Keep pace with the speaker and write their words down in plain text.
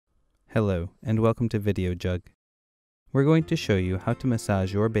Hello, and welcome to Videojug. We're going to show you how to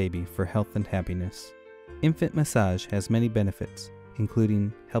massage your baby for health and happiness. Infant massage has many benefits,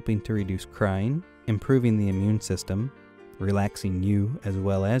 including helping to reduce crying, improving the immune system, relaxing you as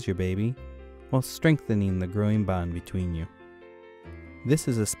well as your baby, while strengthening the growing bond between you. This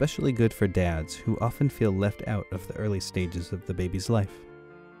is especially good for dads who often feel left out of the early stages of the baby's life.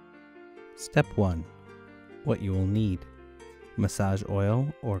 Step 1. What you will need: massage oil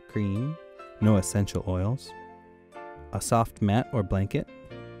or cream, no essential oils, a soft mat or blanket,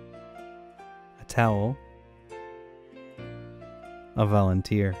 a towel, a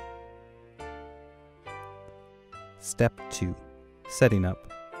volunteer. Step 2. Setting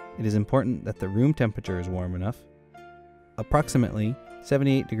up. It is important that the room temperature is warm enough, approximately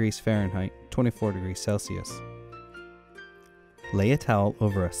 78 degrees Fahrenheit, 24 degrees Celsius. Lay a towel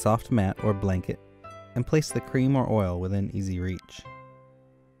over a soft mat or blanket and place the cream or oil within easy reach.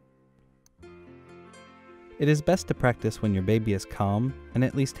 It is best to practice when your baby is calm and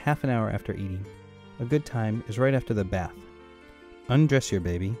at least half an hour after eating. A good time is right after the bath. Undress your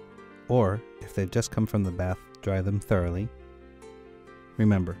baby, or if they've just come from the bath, dry them thoroughly.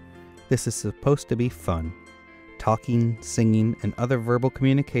 Remember, this is supposed to be fun. Talking, singing, and other verbal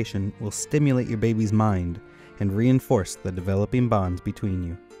communication will stimulate your baby's mind and reinforce the developing bonds between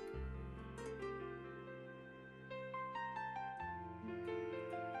you.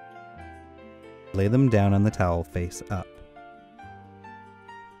 Lay them down on the towel face up.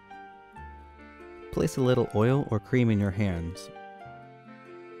 Place a little oil or cream in your hands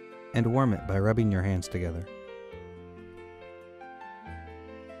and warm it by rubbing your hands together.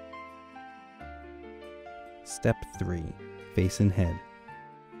 Step 3. Face and head.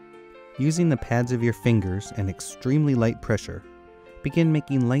 Using the pads of your fingers and extremely light pressure, begin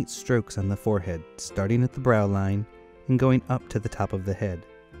making light strokes on the forehead, starting at the brow line and going up to the top of the head.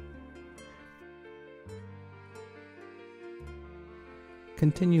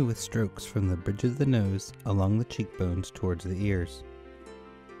 Continue with strokes from the bridge of the nose along the cheekbones towards the ears.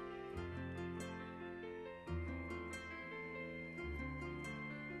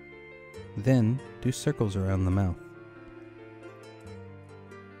 Then do circles around the mouth.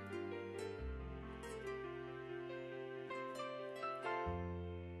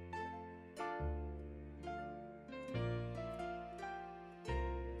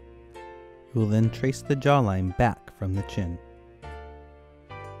 You will then trace the jawline back from the chin.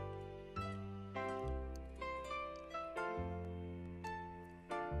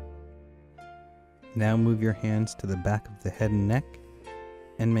 Now move your hands to the back of the head and neck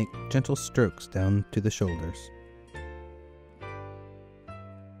and make gentle strokes down to the shoulders.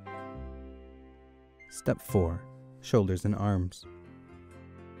 Step 4. Shoulders and arms.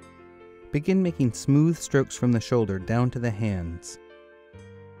 Begin making smooth strokes from the shoulder down to the hands,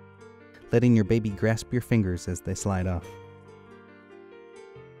 letting your baby grasp your fingers as they slide off.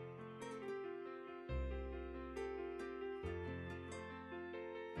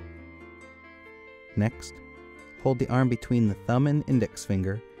 Next, hold the arm between the thumb and index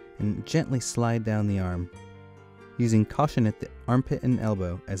finger and gently slide down the arm, using caution at the armpit and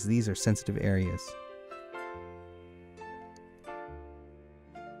elbow as these are sensitive areas.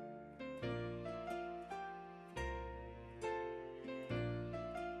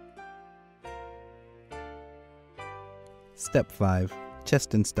 Step 5.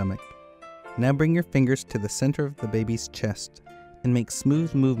 Chest and stomach. Now bring your fingers to the center of the baby's chest and make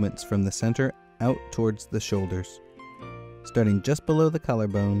smooth movements from the center out towards the shoulders, starting just below the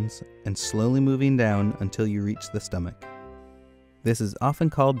collarbones and slowly moving down until you reach the stomach. This is often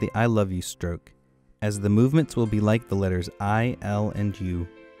called the I love you stroke, as the movements will be like the letters I, L, and U.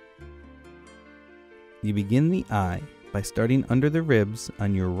 You begin the I by starting under the ribs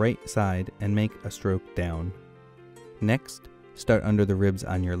on your right side and make a stroke down. Next, start under the ribs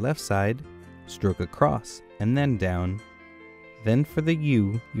on your left side, stroke across, and then down. Then for the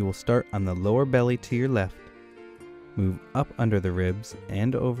U, you will start on the lower belly to your left, move up under the ribs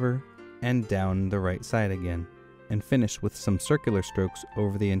and over and down the right side again, and finish with some circular strokes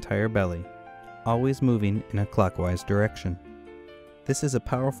over the entire belly, always moving in a clockwise direction. This is a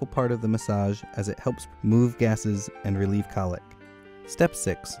powerful part of the massage as it helps move gases and relieve colic. Step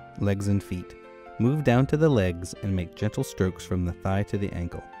 6. Legs and feet. Move down to the legs and make gentle strokes from the thigh to the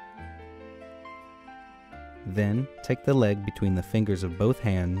ankle. Then, take the leg between the fingers of both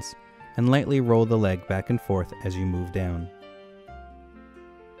hands and lightly roll the leg back and forth as you move down.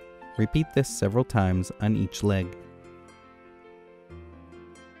 Repeat this several times on each leg.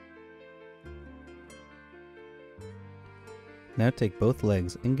 Now take both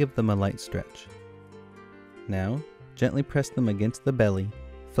legs and give them a light stretch. Now, gently press them against the belly,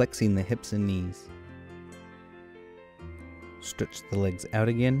 flexing the hips and knees. Stretch the legs out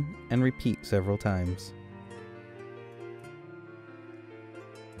again and repeat several times.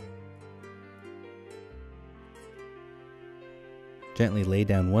 Gently lay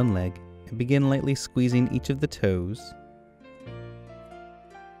down one leg and begin lightly squeezing each of the toes.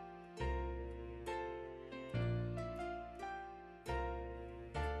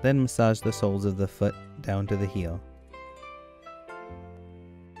 Then massage the soles of the foot down to the heel.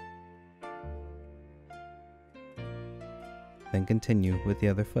 Then continue with the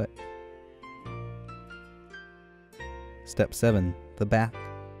other foot. Step 7. The back.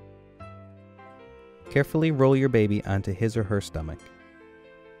 Carefully roll your baby onto his or her stomach.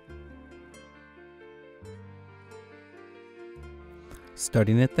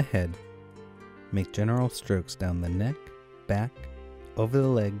 Starting at the head, make general strokes down the neck, back, over the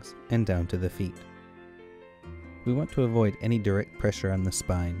legs, and down to the feet. We want to avoid any direct pressure on the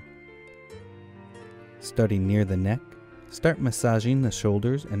spine. Starting near the neck, start massaging the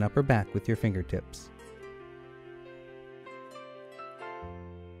shoulders and upper back with your fingertips.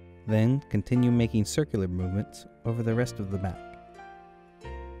 Then continue making circular movements over the rest of the back.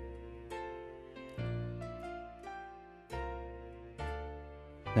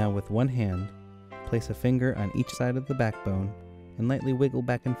 Now with one hand, place a finger on each side of the backbone and lightly wiggle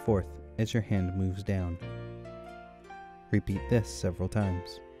back and forth as your hand moves down. Repeat this several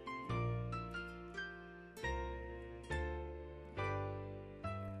times.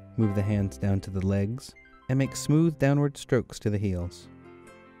 Move the hands down to the legs and make smooth downward strokes to the heels,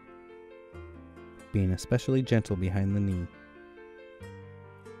 being especially gentle behind the knee.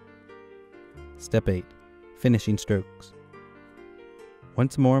 Step 8. Finishing strokes.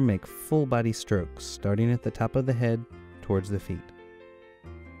 Once more, make full body strokes, starting at the top of the head towards the feet.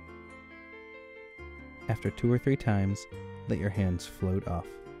 After 2 or 3 times, let your hands float off.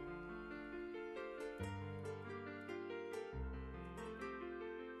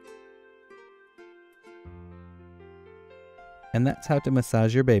 And that's how to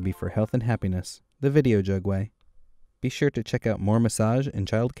massage your baby for health and happiness, the Videojug way. Be sure to check out more massage and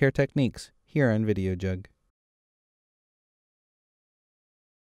childcare techniques here on Videojug.